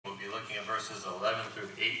in verses 11 through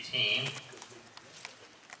 18.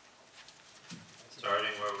 Starting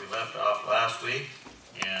where we left off last week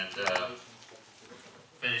and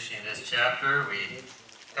finishing this chapter. A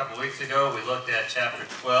couple weeks ago we looked at chapter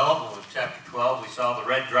 12, and with chapter 12 we saw the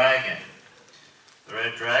red dragon. The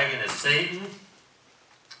red dragon is Satan,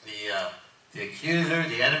 the accuser,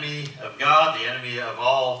 the enemy of God, the enemy of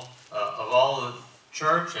all the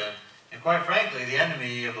church, and quite frankly, the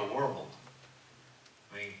enemy of the world.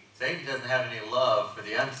 I mean, Satan doesn't have any love for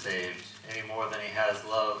the unsaved any more than he has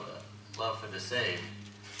love for the saved.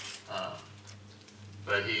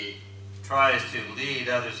 But he tries to lead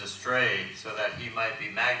others astray so that he might be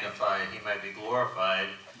magnified, he might be glorified,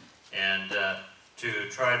 and to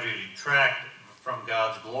try to detract from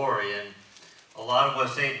God's glory. And a lot of what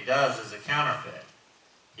Satan does is a counterfeit.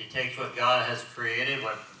 He takes what God has created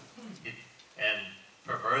and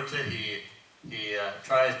perverts it. He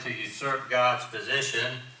tries to usurp God's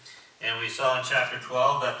position. And we saw in chapter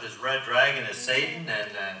 12 that this red dragon is Satan,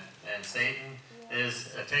 and Satan is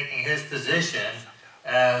taking his position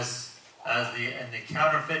as the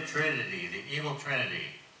counterfeit Trinity, the evil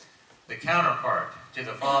Trinity. The counterpart to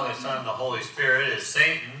the Father, Son, and the Holy Spirit is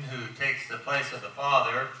Satan, who takes the place of the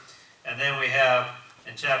Father. And then we have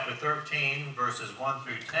in chapter 13, verses 1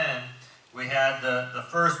 through 10, we had the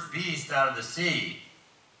first beast out of the sea.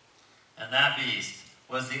 And that beast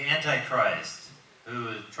was the Antichrist, who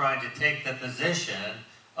is trying to take the position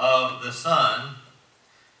of the Son.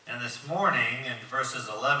 And this morning, in verses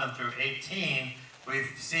 11 through 18, we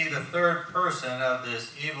see the third person of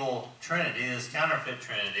this evil Trinity, this counterfeit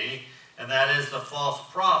Trinity, and that is the false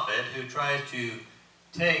prophet who tries to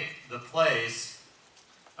take the place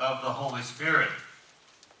of the Holy Spirit.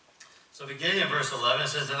 So beginning in verse 11, it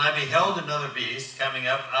says, "And I beheld another beast coming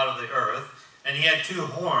up out of the earth, and he had two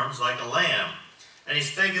horns like a lamb, and he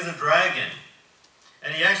spake as a dragon.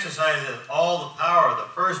 And he exerciseth all the power of the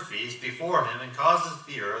first beast before him, and causeth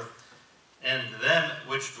the earth and them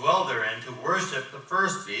which dwell therein to worship the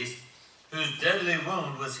first beast, whose deadly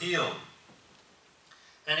wound was healed.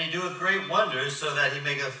 And he doeth great wonders, so that he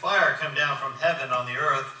maketh fire come down from heaven on the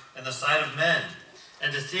earth in the sight of men,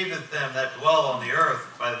 and deceiveth them that dwell on the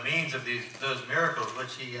earth by the means of those miracles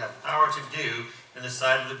which he hath power to do in the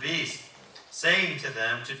sight of the beast, saying to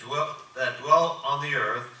them that dwell on the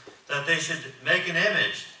earth, that they should make an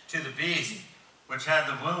image to the beast, which had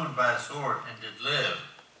the wound by a sword, and did live.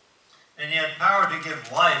 And he had power to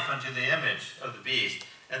give life unto the image of the beast,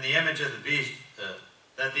 and the image of the beast,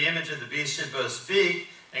 that the image of the beast should both speak,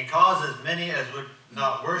 and cause as many as would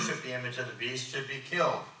not worship the image of the beast should be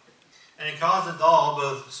killed. And he causeth all,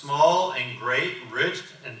 both small and great, rich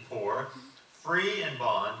and poor, free and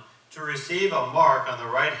bond, to receive a mark on the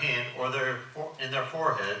right hand or in their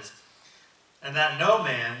foreheads, and that no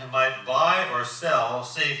man might buy or sell,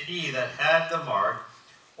 save he that had the mark,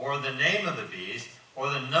 or the name of the beast,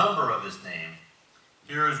 or the number of his name.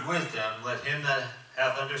 Here is wisdom. Let him that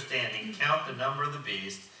hath understanding count the number of the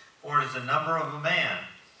beast, for it is the number of a man,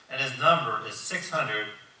 and his number is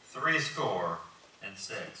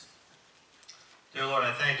 666. Dear Lord,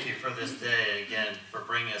 I thank you for this day, and again, for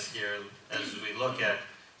bringing us here as we look at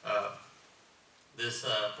this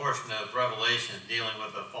portion of Revelation dealing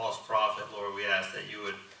with a false prophet. Lord, we ask that you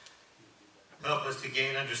would help us to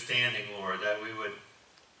gain understanding, Lord, that we would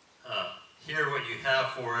hear what you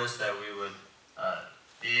have for us, that we would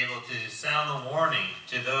be able to sound the warning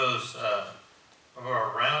to those who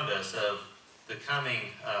are around us of the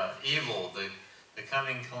coming evil, the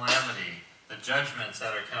coming calamity, the judgments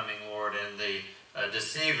that are coming, Lord, and the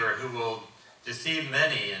deceiver who will deceive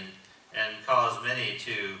many and cause many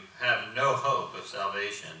to have no hope of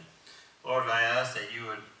salvation. Lord, I ask that you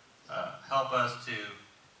would help us to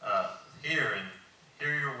hear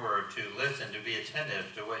your word, to listen, to be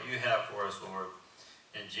attentive to what you have for us, Lord.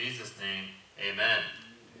 In Jesus' name, amen.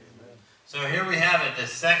 Amen. So here we have it, the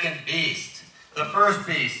second beast. The first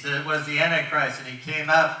beast was the Antichrist, and he came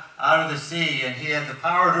up out of the sea, and he had the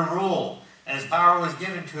power to rule, and his power was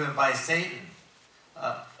given to him by Satan.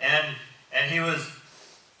 And he was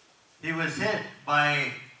hit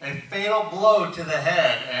by a fatal blow to the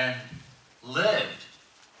head and lived.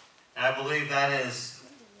 And I believe that is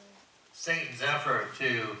Satan's effort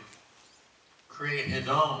to create his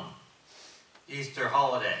own Easter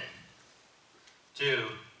holiday. To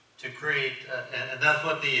create, and that's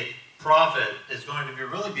what the prophet is going to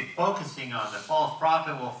really be focusing on. The false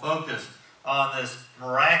prophet will focus on this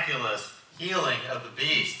miraculous healing of the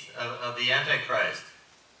beast, of the Antichrist.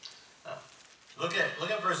 Look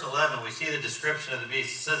at verse 11. We see the description of the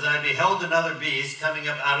beast. It says, "And I beheld another beast coming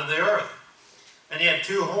up out of the earth. And he had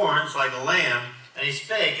two horns like a lamb, and he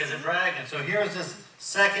spake as a dragon." So here's this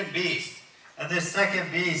second beast. And this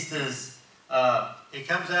second beast is, he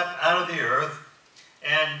comes up out of the earth,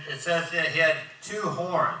 and it says that he had 2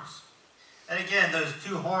 horns. And again, those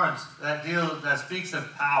 2 horns, that speaks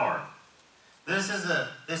of power.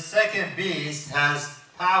 This second beast has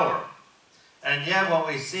power. And yet what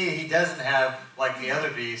we see he doesn't have, like the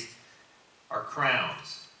other beast, are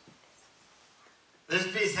crowns. This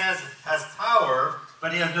beast has power,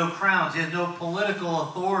 but he has no crowns. He has no political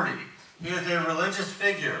authority. He is a religious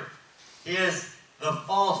figure. He is the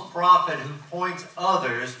false prophet who points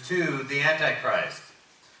others to the Antichrist,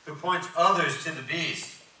 who points others to the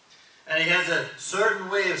beast. And he has a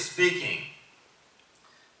certain way of speaking.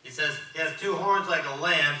 He says he has 2 horns like a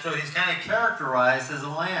lamb, so he's kind of characterized as a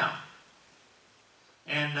lamb.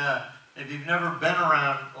 And if you've never been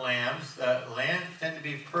around lambs, lambs tend to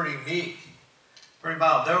be pretty meek, pretty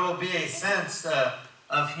mild. There will be a sense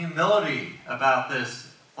of humility about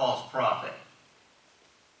this false prophet.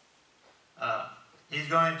 He's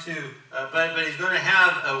going to, but he's going to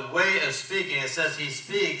have a way of speaking. It says he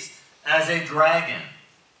speaks as a dragon.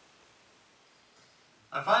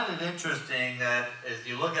 I find it interesting that as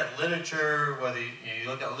you look at literature, whether you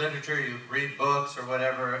look at literature, you read books or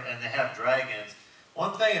whatever, and they have dragons.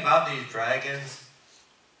 One thing about these dragons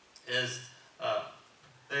is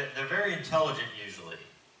they're very intelligent usually.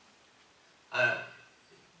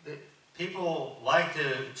 People like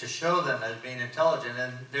to show them as being intelligent,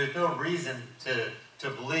 and there's no reason to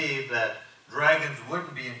believe that dragons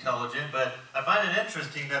wouldn't be intelligent, but I find it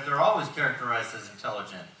interesting that they're always characterized as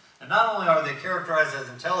intelligent. And not only are they characterized as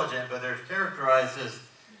intelligent, but they're characterized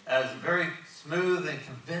as very smooth and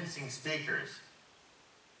convincing speakers.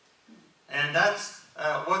 And that's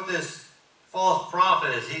what this false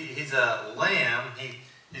prophet is. He's a lamb.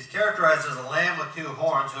 He's characterized as a lamb with 2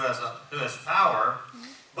 horns who has power,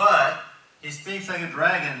 but he speaks like a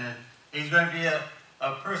dragon, and he's going to be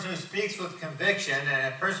a person who speaks with conviction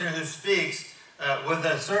and a person who speaks with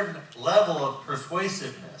a certain level of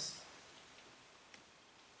persuasiveness.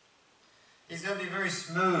 He's going to be very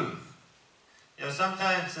smooth. You know,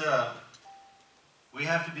 sometimes we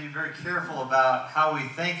have to be very careful about how we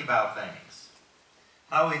think about things,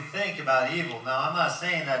 how we think about evil. Now, I'm not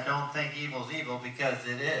saying that don't think evil's evil, because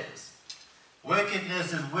it is.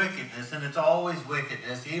 Wickedness is wickedness, and it's always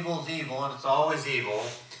wickedness. Evil's evil, and it's always evil.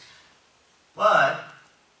 But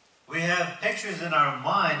we have pictures in our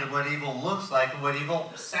mind of what evil looks like and what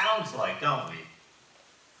evil sounds like, don't we?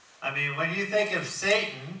 I mean, when you think of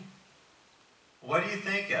Satan, what do you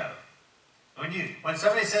think of? When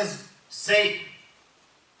somebody says Satan,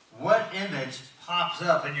 what image pops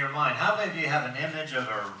up in your mind? How many of you have an image of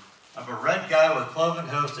a red guy with cloven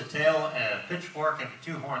hoofs, a tail, and a pitchfork, and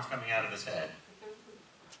 2 horns coming out of his head?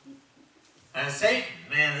 And Satan,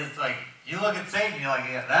 man, it's like, you look at Satan, you're like,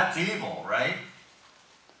 yeah, that's evil, right?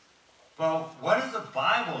 Well, what does the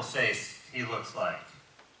Bible say he looks like?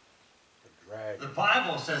 A dragon. The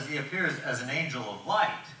Bible says he appears as an angel of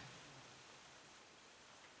light.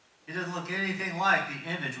 He doesn't look anything like the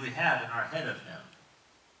image we have in our head of him.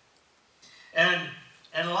 And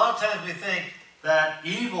a lot of times we think that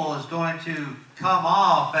evil is going to come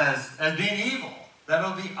off as being evil.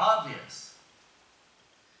 That'll be obvious.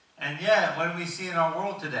 And yet, what do we see in our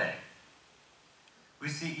world today? We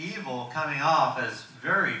see evil coming off as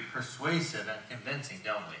very persuasive and convincing,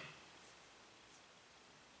 don't we?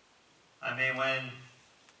 I mean,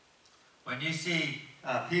 when you see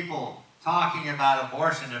people talking about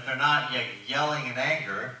abortion, if they're not yelling in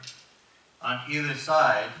anger on either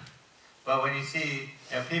side, but when you see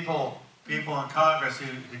people in Congress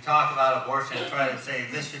who talk about abortion and try to say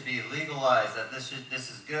this should be legalized, that this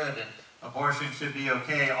is good, and abortion should be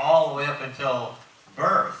okay all the way up until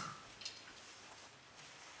birth.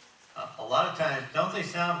 A lot of times, don't they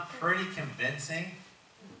sound pretty convincing?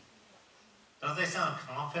 Don't they sound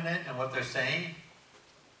confident in what they're saying?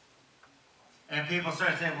 And people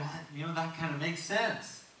start saying, well, you know, that kind of makes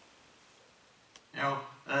sense. You know,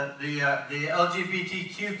 the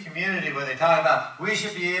LGBTQ community, where they talk about we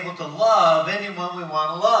should be able to love anyone we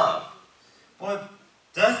want to love. Well,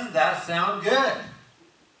 doesn't that sound good?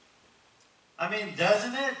 I mean,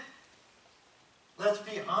 doesn't it? Let's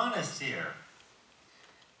be honest here.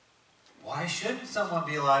 Why shouldn't someone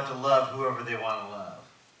be allowed to love whoever they want to love?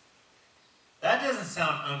 That doesn't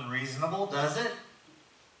sound unreasonable, does it?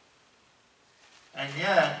 And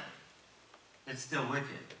yet, it's still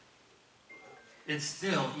wicked. It's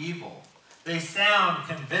still evil. They sound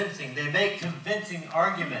convincing. They make convincing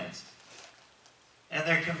arguments. And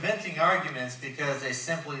they're convincing arguments because they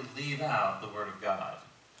simply leave out the Word of God.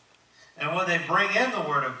 And when they bring in the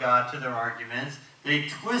Word of God to their arguments, they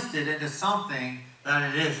twist it into something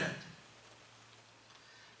that it isn't.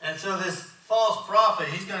 And so this false prophet,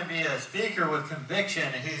 he's going to be a speaker with conviction.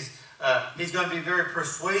 And he's going to be very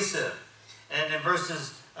persuasive. And in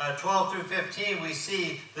verses 12 through 15, we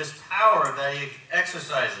see this power that he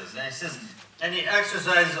exercises. And he says, and he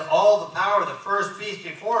exercises all the power of the first beast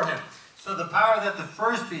before him. So the power that the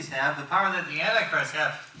first beast had, the power that the Antichrist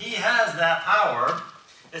had, he has that power.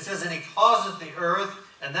 It says, and he causes the earth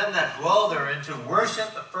and them that dwell therein to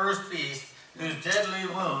worship the first beast whose deadly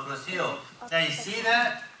wound was healed. Now you see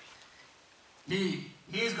that?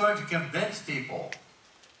 He's going to convince people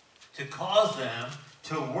to cause them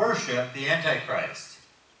to worship the Antichrist.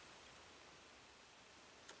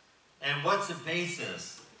 And what's the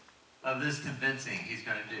basis of this convincing he's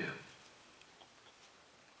going to do?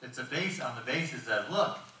 It's on the basis that,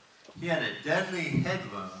 look, he had a deadly head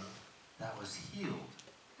wound that was healed.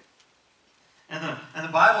 And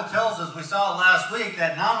the Bible tells us, we saw it last week,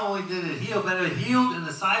 that not only did it heal, but it healed in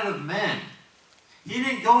the sight of men. He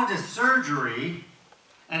didn't go into surgery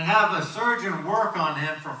and have a surgeon work on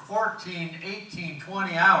him for 14, 18,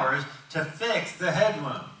 20 hours to fix the head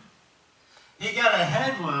wound. He got a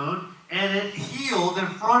head wound and it healed in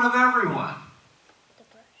front of everyone.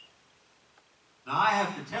 Now I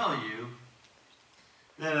have to tell you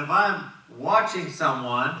that if I'm watching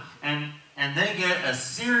someone and they get a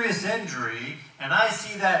serious injury and I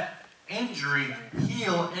see that injury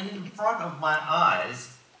heal in front of my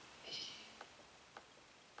eyes,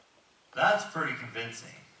 that's pretty convincing,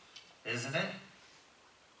 isn't it?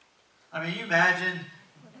 I mean, you imagine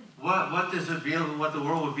what this would be, what the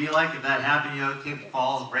world would be like if that happened. You know, a kid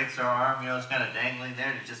falls, breaks their arm, you know, it's kind of dangling there,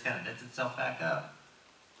 and it just kind of knits itself back up.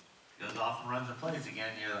 Goes off and runs in place again.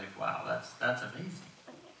 You're like, wow, that's amazing.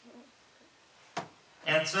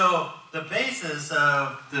 And so the basis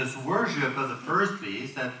of this worship of the first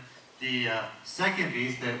beast, that the second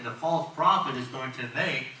beast, that the false prophet is going to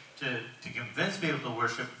make to convince people to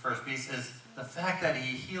worship the first beast, is the fact that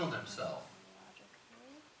he healed himself.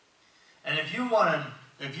 And if you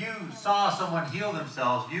saw someone heal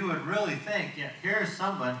themselves, you would really think, yeah, here's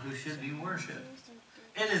someone who should be worshipped.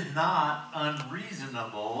 It is not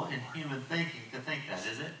unreasonable in human thinking to think that,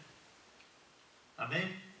 is it? I mean,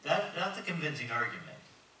 that's a convincing argument.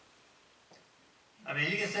 I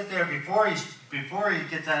mean, you can sit there before he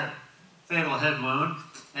gets that fatal head wound,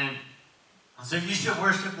 and so you should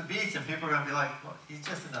worship the beast, and people are going to be like, well, he's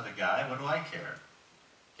just another guy. What do I care?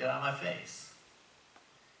 Get out of my face.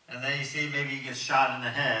 And then you see maybe he gets shot in the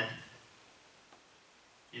head,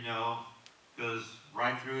 you know, goes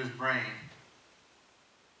right through his brain.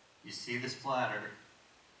 You see the splatter,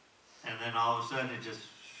 and then all of a sudden it just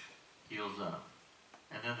heals up.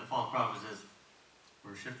 And then the false prophet says,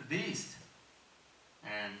 worship the beast.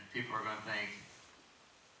 And people are going to think,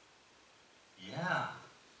 yeah,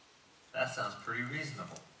 that sounds pretty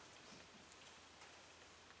reasonable.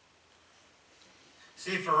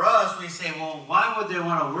 See, for us, we say, well, why would they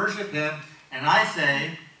want to worship him? And I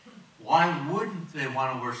say, why wouldn't they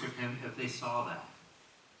want to worship him if they saw that?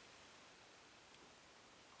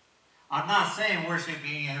 I'm not saying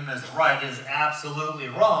worshiping him is right, is absolutely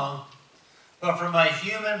wrong, but from a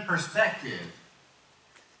human perspective,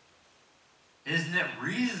 isn't it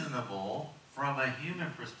reasonable from a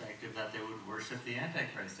human perspective that they would worship the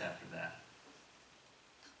Antichrist after that?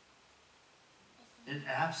 It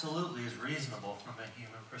absolutely is reasonable from a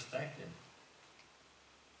human perspective.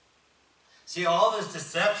 See, all this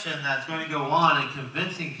deception that's going to go on and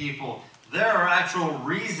convincing people, there are actual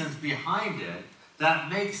reasons behind it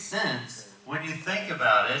that makes sense when you think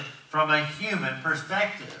about it from a human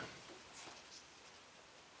perspective.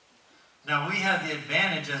 Now, we have the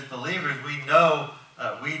advantage as believers. We know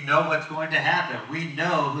what's going to happen. We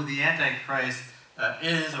know who the Antichrist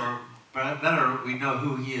is, or better, we know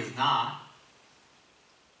who he is not.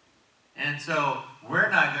 And so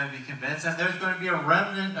we're not going to be convinced. And there's going to be a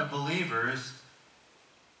remnant of believers,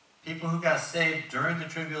 people who got saved during the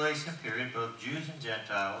tribulation period, both Jews and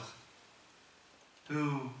Gentiles,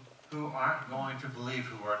 who aren't going to believe,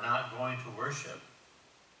 who are not going to worship.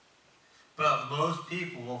 But most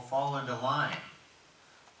people will fall into line.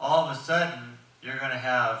 All of a sudden, you're going to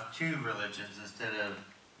have two religions instead of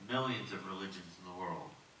millions of religions in the world.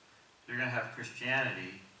 You're going to have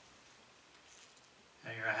Christianity,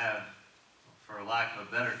 and you're going to have, for lack of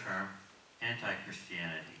a better term,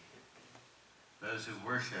 anti-Christianity. Those who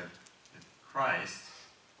worship Christ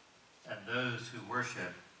and those who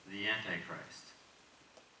worship the Antichrist.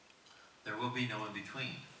 There will be no in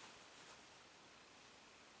between.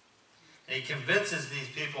 And he convinces these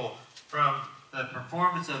people from the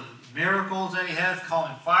performance of miracles that he has,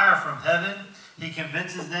 calling fire from heaven. He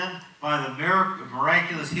convinces them by the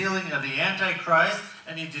miraculous healing of the Antichrist,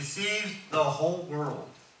 and he deceives the whole world.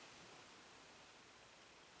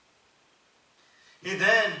 He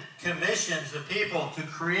then commissions the people to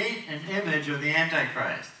create an image of the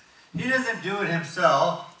Antichrist. He doesn't do it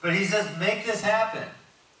himself, but he says, make this happen.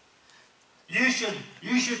 You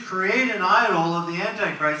should create an idol of the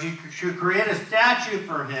Antichrist. You should create a statue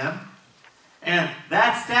for him. And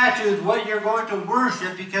that statue is what you're going to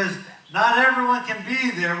worship, because not everyone can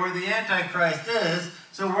be there where the Antichrist is.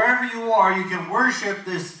 So wherever you are, you can worship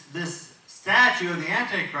this statue of the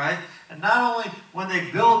Antichrist. And not only when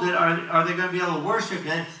they build it are they going to be able to worship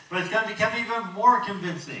it, but it's going to become even more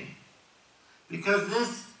convincing. Because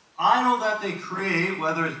this idol that they create,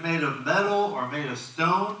 whether it's made of metal or made of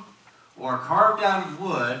stone or carved out of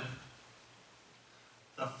wood,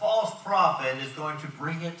 the false prophet is going to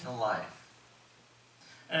bring it to life.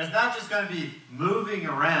 And it's not just going to be moving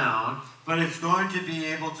around, but it's going to be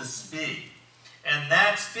able to speak. And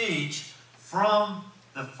that speech from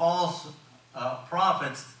the false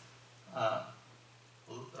prophet's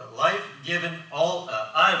life-given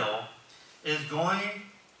idol is going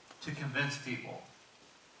to convince people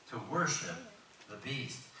to worship the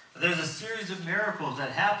beast. There's a series of miracles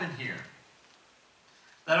that happen here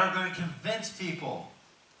that are going to convince people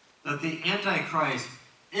that the Antichrist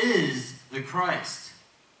is the Christ.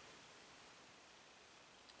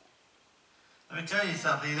 Let me tell you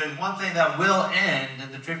something. There's one thing that will end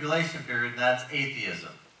in the tribulation period, and that's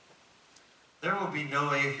atheism. There will be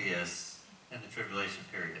no atheists in the tribulation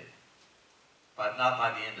period, but not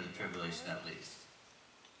by the end of the tribulation at least.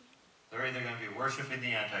 They're either going to be worshiping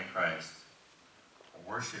the Antichrist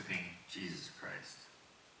or worshiping Jesus Christ.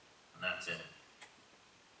 And that's it.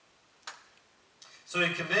 So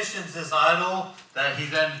he commissions this idol that he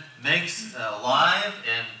then makes alive,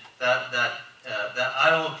 and that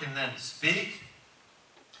idol can then speak.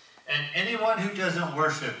 And anyone who doesn't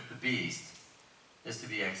worship the beast is to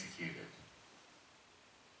be executed.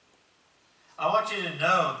 I want you to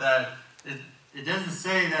know that it doesn't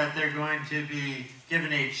say that they're going to be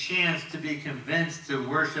given a chance to be convinced to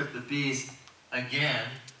worship the beast again.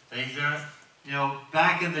 These are,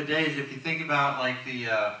 back in the days, if you think about like the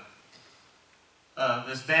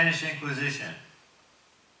Spanish Inquisition.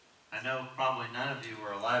 I know probably none of you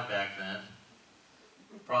were alive back then.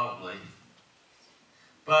 Probably.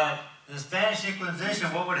 But in the Spanish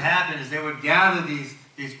Inquisition, what would happen is they would gather these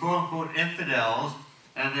quote-unquote infidels,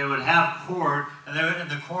 and they would have court, and in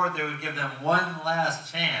the court they would give them one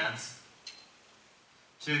last chance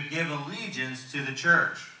to give allegiance to the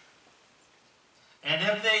church. And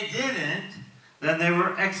if they didn't, then they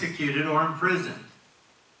were executed or imprisoned.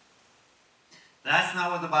 That's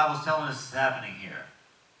not what the Bible's telling us is happening here.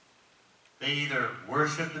 They either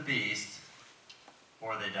worship the beast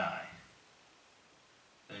or they die.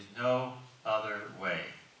 There's no other way.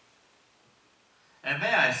 And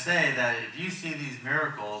may I say that if you see these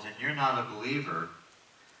miracles and you're not a believer,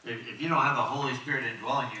 if you don't have the Holy Spirit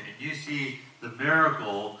indwelling you, and you see the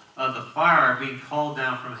miracle of the fire being called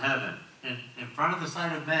down from heaven in front of the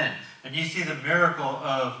sight of men, and you see the miracle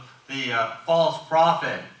of the false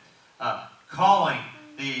prophet calling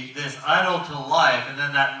this idol to life, and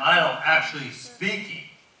then that idol actually speaking,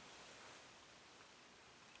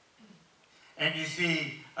 and you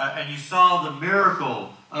see, and you saw the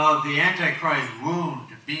miracle of the Antichrist wound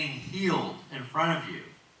being healed in front of you,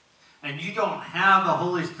 and you don't have the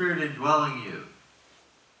Holy Spirit indwelling you,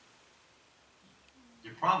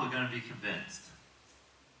 you're probably going to be convinced.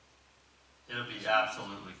 It'll be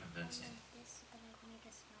absolutely convincing.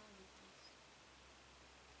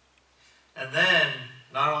 And then,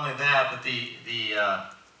 not only that, but the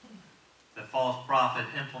false prophet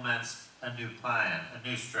implements a new plan, a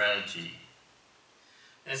new strategy.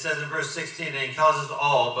 And it says in verse 16, and he causes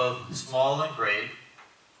all, both small and great,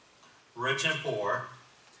 rich and poor,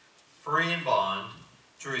 free and bond,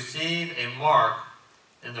 to receive a mark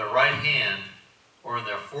in their right hand or in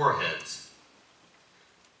their foreheads,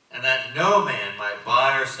 and that no man might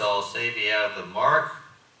buy or sell save he have the mark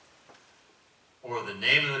or the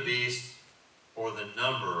name of the beast or the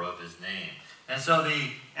number of his name. And so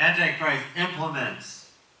the Antichrist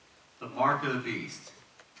implements the mark of the beast.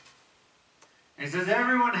 It says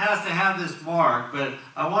everyone has to have this mark, but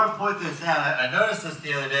I want to point this out. I noticed this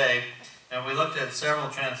the other day, and we looked at several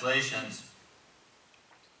translations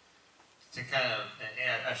to kind of,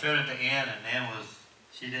 I showed it to Ann, and Ann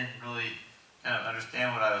she didn't really kind of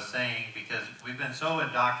understand what I was saying, because we've been so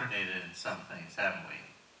indoctrinated in some things, haven't we?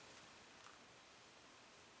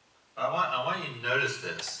 But I want you to notice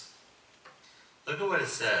this. Look at what it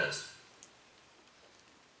says.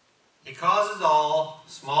 He causes all,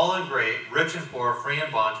 small and great, rich and poor, free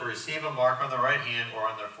and bond, to receive a mark on their right hand or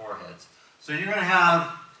on their foreheads. So you're going to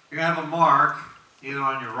have a mark either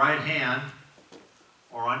on your right hand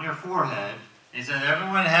or on your forehead, He said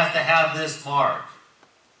everyone has to have this mark.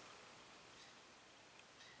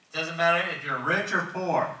 It doesn't matter if you're rich or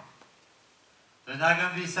poor. There's not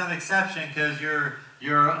going to be some exception because you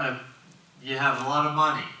have a lot of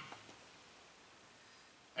money.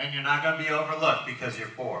 And you're not going to be overlooked because you're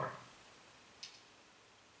poor.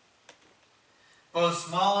 Both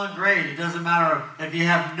small and great, it doesn't matter if you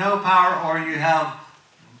have no power or you have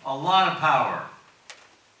a lot of power.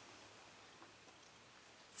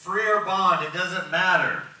 Free or bond, it doesn't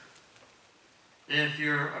matter if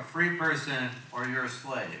you're a free person or you're a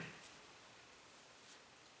slave.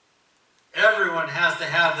 Everyone has to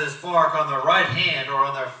have this mark on their right hand or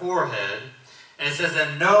on their forehead. And it says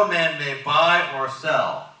that no man may buy or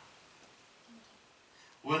sell.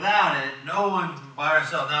 Without it, no one can buy or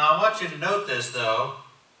sell. Now, I want you to note this, though.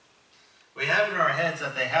 We have it in our heads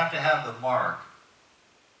that they have to have the mark.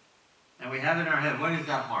 And we have it in our head, what is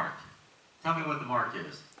that mark? Tell me what the mark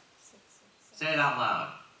is. 666. Say it out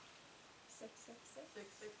loud.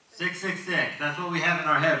 666. 666. That's what we have in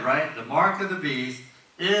our head, right? The mark of the beast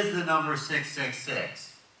is the number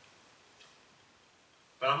 666.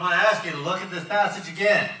 But I'm going to ask you to look at this passage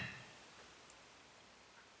again.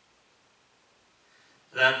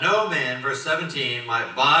 That no man, verse 17,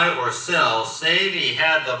 might buy or sell, save he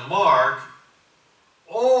had the mark,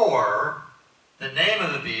 or the name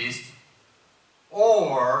of the beast,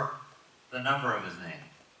 or the number of his name.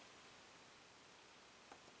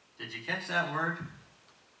 Did you catch that word?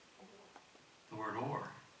 The word or.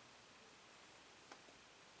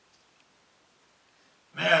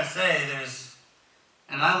 May I say,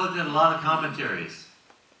 and I looked at a lot of commentaries,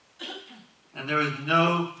 and there was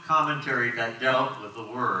no commentary that dealt with the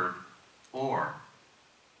word or.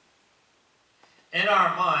 In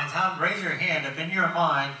our minds, raise your hand if in your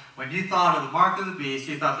mind, when you thought of the mark of the beast,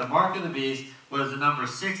 you thought the mark of the beast was the number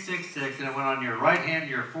 666, and it went on your right hand,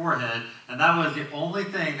 your forehead, and that was the only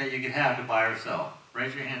thing that you could have to buy or sell.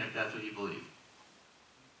 Raise your hand if that's what you believe.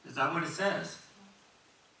 Is that what it says?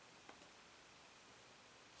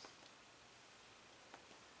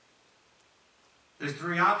 There's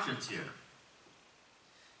three options here.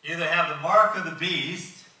 You either have the mark of the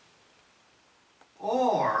beast,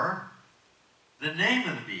 or the name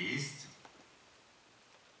of the beast,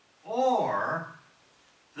 or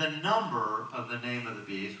the number of the name of the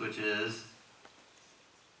beast, which is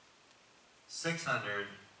 600,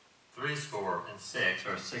 666,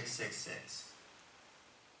 or 666.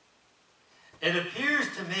 It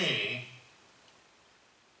appears to me,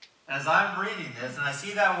 as I'm reading this, and I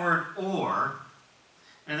see that word or,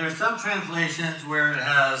 and there's some translations where it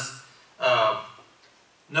has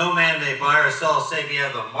no man may buy or sell save he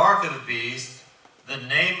have the mark of the beast, the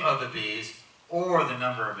name of the beast, or the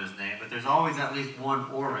number of his name. But there's always at least one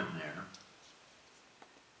or in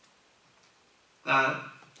there.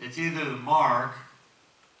 It's either the mark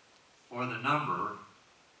or the number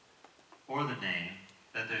or the name.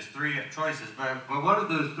 That there's three choices. But what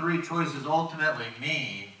do those three choices ultimately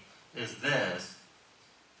mean is this,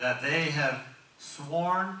 that they have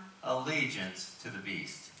sworn allegiance to the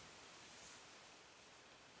beast.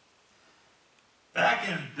 Back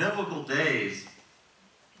in biblical days,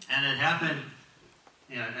 and it happened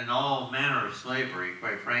in all manner of slavery,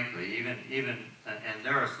 quite frankly, even and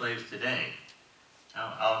there are slaves today.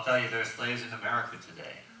 I'll tell you, there are slaves in America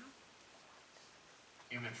today.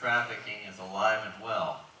 Human trafficking is alive and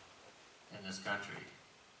well in this country.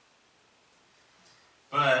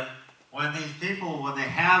 But when these people, when they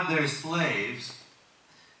have their slaves,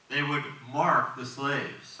 they would mark the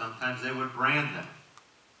slaves. Sometimes they would brand them.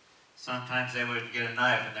 Sometimes they would get a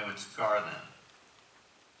knife and they would scar them.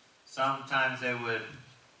 Sometimes they would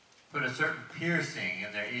put a certain piercing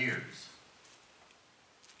in their ears.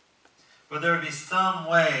 But there would be some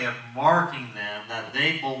way of marking them that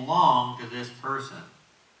they belong to this person.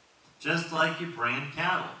 Just like you brand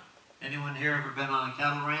cattle. Anyone here ever been on a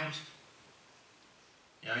cattle ranch?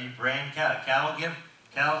 You know, you brand cattle.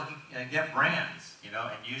 Cattle get brands, you know,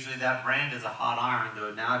 and usually that brand is a hot iron,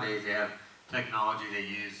 though nowadays they have technology, they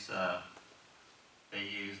use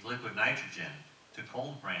liquid nitrogen to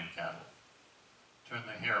cold brand cattle, turn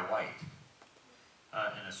their hair white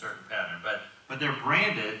in a certain pattern. But they're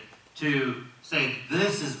branded to say,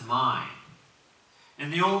 this is mine. In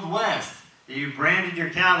the Old West, you branded your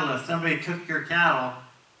cattle. If somebody took your cattle,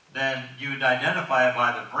 then you would identify it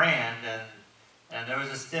by the brand, and there was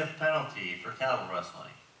a stiff penalty for cattle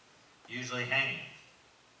rustling, usually hanging.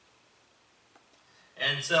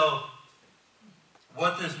 And so,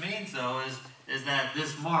 what this means, though, is that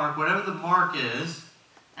this mark, whatever the mark is,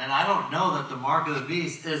 and I don't know that the mark of the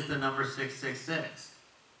beast is the number 666.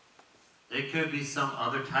 It could be some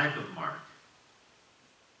other type of mark.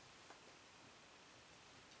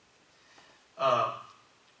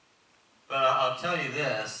 tell you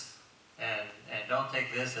this, and don't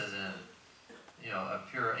take this as a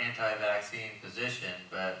pure anti-vaccine position,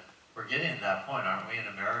 but we're getting to that point, aren't we, in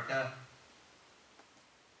America?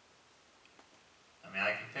 I mean,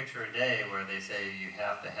 I can picture a day where they say you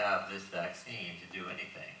have to have this vaccine to do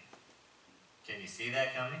anything. Can you see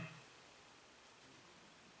that coming?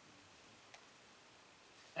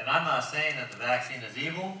 And I'm not saying that the vaccine is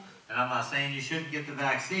evil, and I'm not saying you shouldn't get the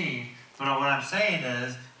vaccine, but what I'm saying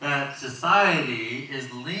is that society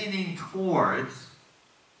is leaning towards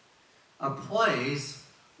a place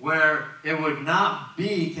where it would not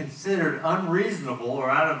be considered unreasonable or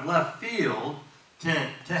out of left field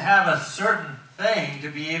to have a certain thing to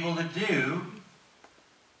be able to do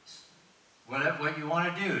what you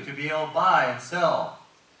want to do, to be able to buy and sell.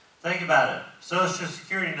 Think about it. Social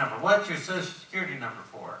Security number. What's your Social Security number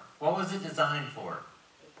for? What was it designed for?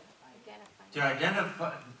 To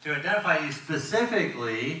identify you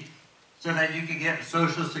specifically so that you could get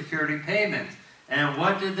Social Security payments. And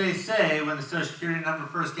what did they say when the Social Security number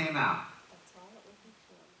first came out?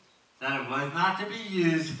 That it was not to be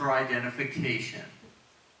used for identification.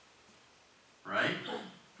 Right?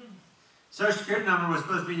 Social Security number was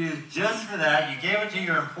supposed to be used just for that. You gave it to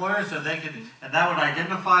your employer so they could, and that would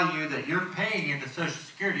identify you that you're paying into Social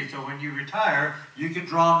Security. So when you retire, you could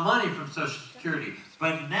draw money from Social Security.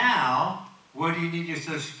 But now, what do you need your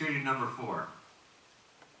Social Security number for?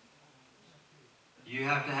 You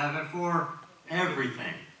have to have it for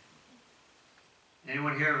everything.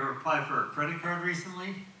 Anyone here ever applied for a credit card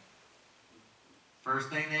recently? First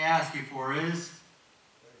thing they ask you for is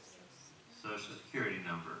Social Security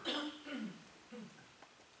number.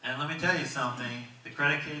 And let me tell you something, the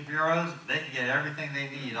credit bureaus, they can get everything they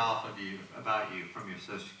need off of you, about you, from your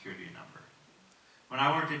Social Security number. When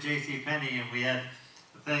I worked at JCPenney and we had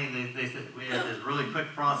the thing, they said we had this really quick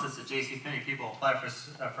process at JCPenney. People apply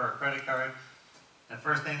for a credit card. The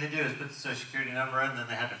first thing they do is put the Social Security number in, then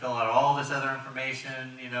they have to fill out all this other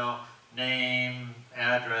information, name,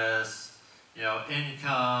 address,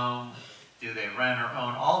 income, do they rent or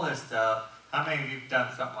own, all this stuff. How many of you have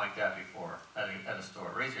done something like that before at a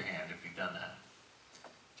store? Raise your hand if you've done that.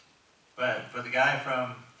 But the guy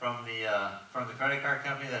from the credit card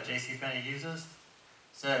company that JCPenney uses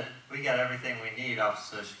said, we got everything we need off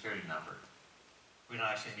the Social Security number. We don't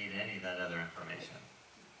actually need any of that other information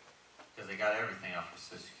because they got everything off the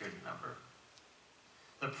Social Security number.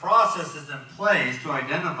 The process is in place to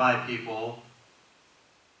identify people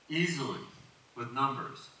easily with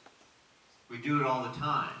numbers. We do it all the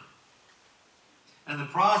time. And the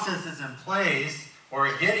process is in place,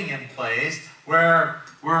 or getting in place, where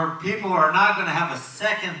people are not going to have a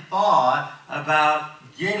second thought about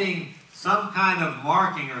getting some kind of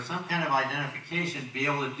marking or some kind of identification to be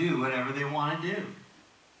able to do whatever they want to do.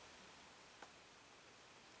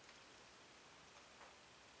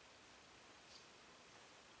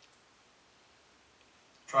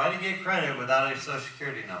 Try to get credit without a Social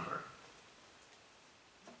Security number.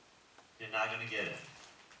 You're not going to get it.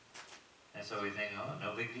 And so we think, oh,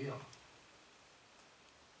 no big deal.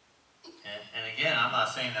 And again, I'm not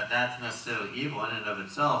saying that that's necessarily evil in and of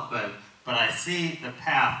itself, but I see the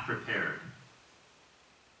path prepared.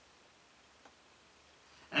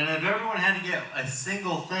 And if everyone had to get a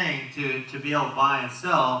single thing to be able to buy and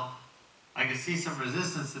sell, I could see some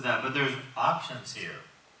resistance to that, but there's options here.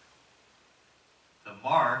 The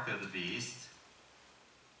mark of the beast,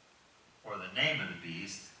 or the name of the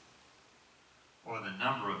beast, or the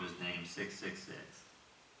number of his name, 666.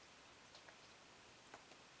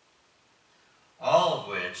 All of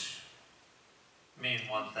which mean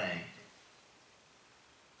one thing,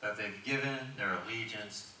 that they've given their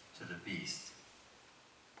allegiance to the beast.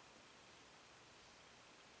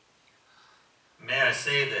 May I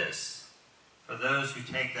say this, for those who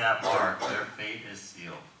take that mark, their fate is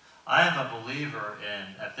sealed. I am a believer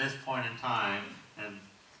in, at this point in time, and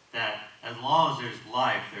that as long as there's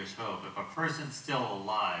life, there's hope. If a person's still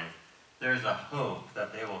alive, there's a hope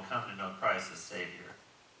that they will come to know Christ as Savior.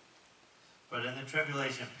 But in the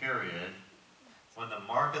tribulation period, when the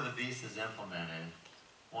mark of the beast is implemented,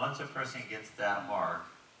 once a person gets that mark,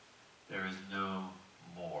 there is no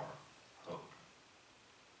more hope.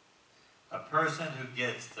 A person who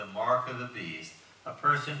gets the mark of the beast, a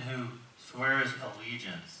person who swears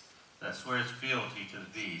allegiance, that swears fealty to the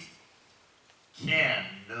beast, can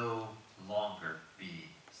no longer be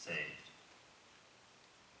saved.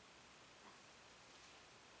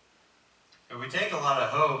 And we take a lot of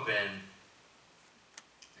hope in,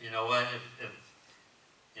 you know what, if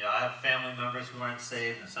I have family members who aren't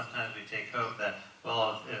saved, and sometimes we take hope that,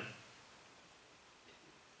 well, if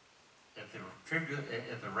the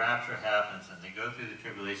if the rapture happens and they go through the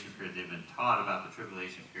tribulation period, they've been taught about the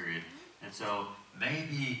tribulation period, and so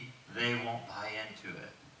maybe they won't buy into it.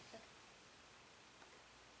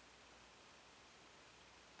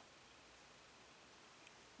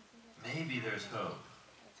 Maybe there's hope.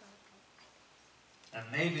 And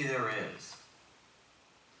maybe there is.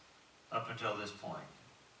 Up until this point.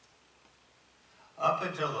 Up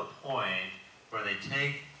until the point where they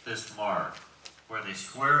take this mark, where they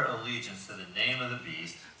swear allegiance to the name of the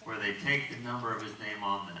beast, where they take the number of his name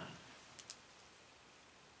on them.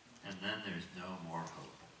 And then there's no more hope.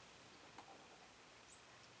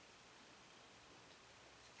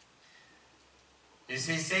 You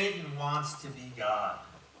see, Satan wants to be God.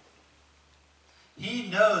 He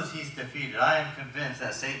knows he's defeated. I am convinced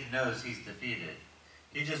that Satan knows he's defeated.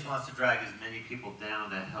 He just wants to drag as many people down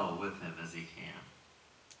to hell with him as he can.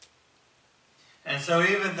 And so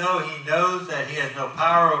even though he knows that he has no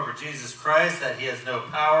power over Jesus Christ, that he has no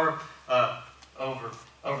power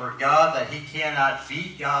over God, that he cannot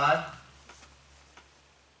beat God,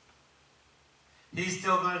 he's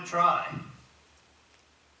still going to try.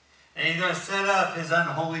 And he's going to set up his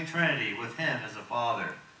unholy trinity with him as a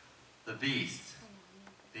father, the beast,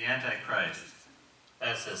 the Antichrist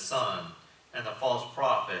as his son, and the false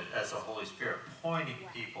prophet as the Holy Spirit, pointing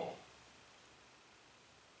people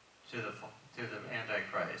to the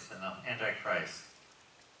Antichrist, and the Antichrist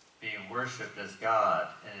being worshipped as God,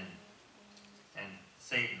 and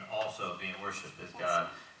Satan also being worshipped as God.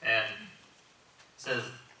 And it says,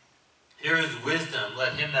 here is wisdom,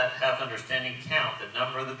 let him that hath understanding count the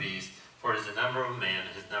number of the beast, for it is the number of a man,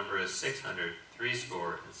 his number is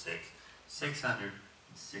 666.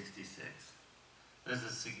 666. There's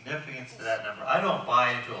a significance to that number. I don't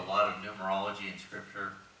buy into a lot of numerology in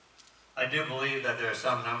Scripture. I do believe that there are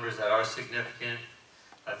some numbers that are significant.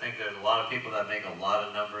 I think there's a lot of people that make a lot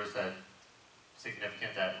of numbers that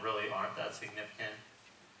significant that really aren't that significant.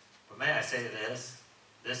 But may I say this?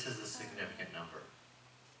 This is a significant number.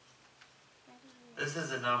 This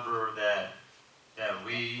is a number that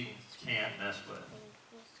we can't mess with.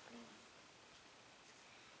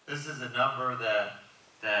 This is a number that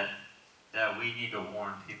we need to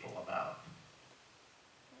warn people about.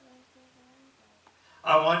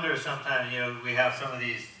 I wonder sometimes, we have some of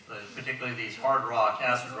these, particularly these hard rock,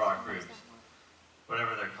 acid rock groups,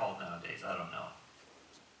 whatever they're called nowadays, I don't know.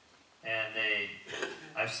 And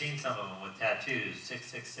I've seen some of them with tattoos,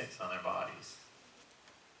 666 on their bodies.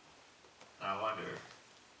 And I wonder,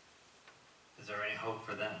 is there any hope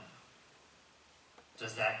for them?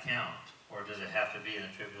 Does that count? Or does it have to be in the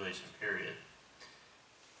tribulation period?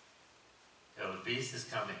 The beast is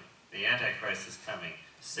coming. The Antichrist is coming.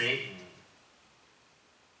 Satan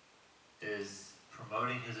is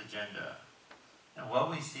promoting his agenda. And what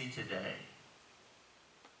we see today,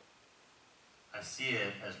 I see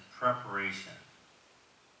it as preparation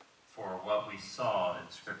for what we saw in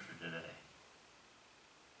Scripture today.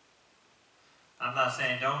 I'm not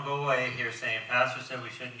saying don't go away here saying, Pastor said we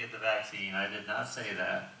shouldn't get the vaccine. I did not say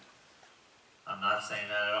that. I'm not saying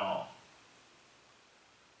that at all.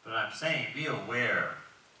 But I'm saying be aware,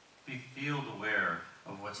 be field aware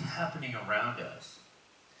of what's happening around us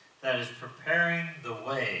that is preparing the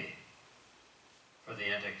way for the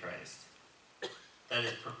Antichrist, that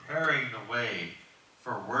is preparing the way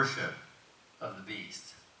for worship of the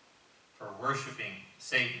beast, for worshiping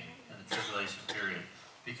Satan in the tribulation period,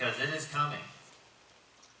 because it is coming.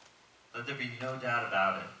 Let there be no doubt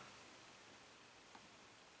about it.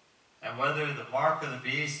 And whether the mark of the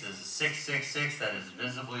beast is 666, that is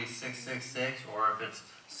visibly 666, or if it's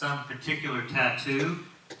some particular tattoo,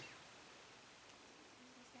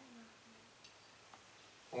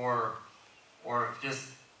 or if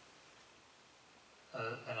just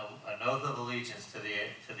an oath of allegiance to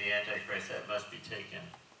the Antichrist that must be taken,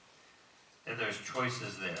 if there's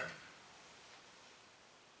choices there,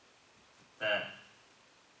 that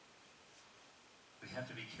we have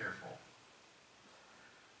to be careful.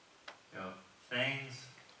 Things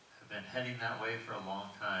have been heading that way for a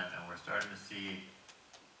long time, and we're starting to see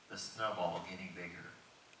the snowball getting bigger.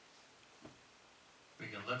 We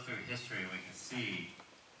can look through history and we can see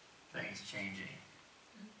things changing.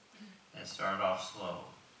 It started off slow,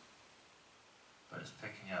 but it's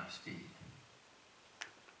picking up speed.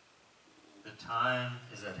 The time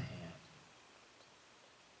is at hand.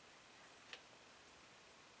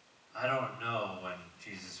 I don't know when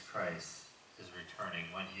Jesus Christ is returning,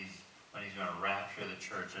 when he's going to rapture the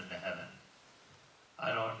church into heaven.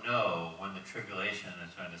 I don't know when the tribulation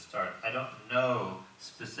is going to start. I don't know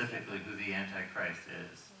specifically who the Antichrist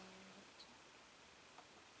is.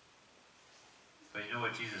 But you know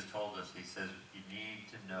what Jesus told us? He says, you need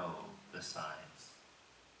to know the signs.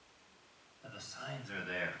 And the signs are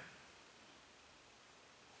there.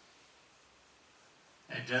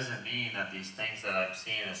 And it doesn't mean that these things that I'm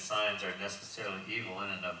seeing as signs are necessarily evil in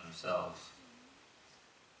and of themselves.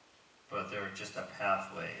 But they're just a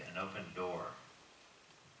pathway, an open door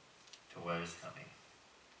to what is coming.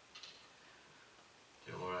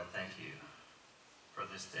 Dear Lord, I thank you for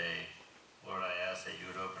this day. Lord, I ask that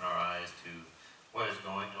you would open our eyes to what is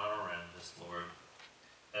going on around us, Lord.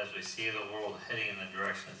 As we see the world heading in the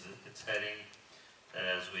directions it's heading, that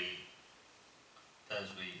as we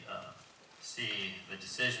see the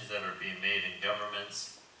decisions that are being made in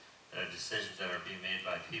governments, that are decisions that are being made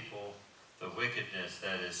by people, the wickedness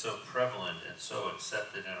that is so prevalent and so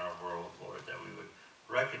accepted in our world, Lord, that we would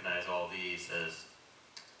recognize all these as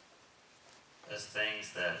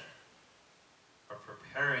things that are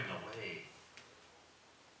preparing the way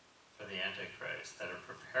for the Antichrist, that are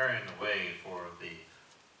preparing the way for the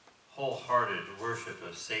wholehearted worship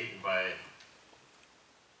of Satan by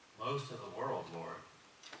most of the world, Lord.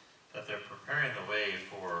 That they're preparing the way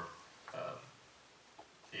for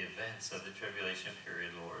the events of the tribulation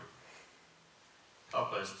period, Lord.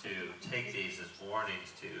 Help us to take these as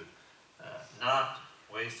warnings to not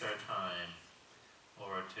waste our time,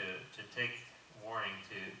 Lord, to take warning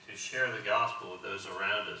to share the gospel with those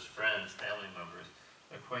around us, friends, family members,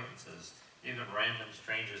 acquaintances, even random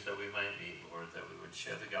strangers that we might meet, Lord, that we would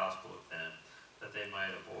share the gospel with them, that they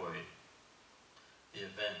might avoid the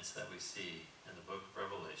events that we see in the book of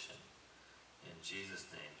Revelation. In Jesus'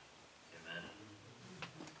 name, amen.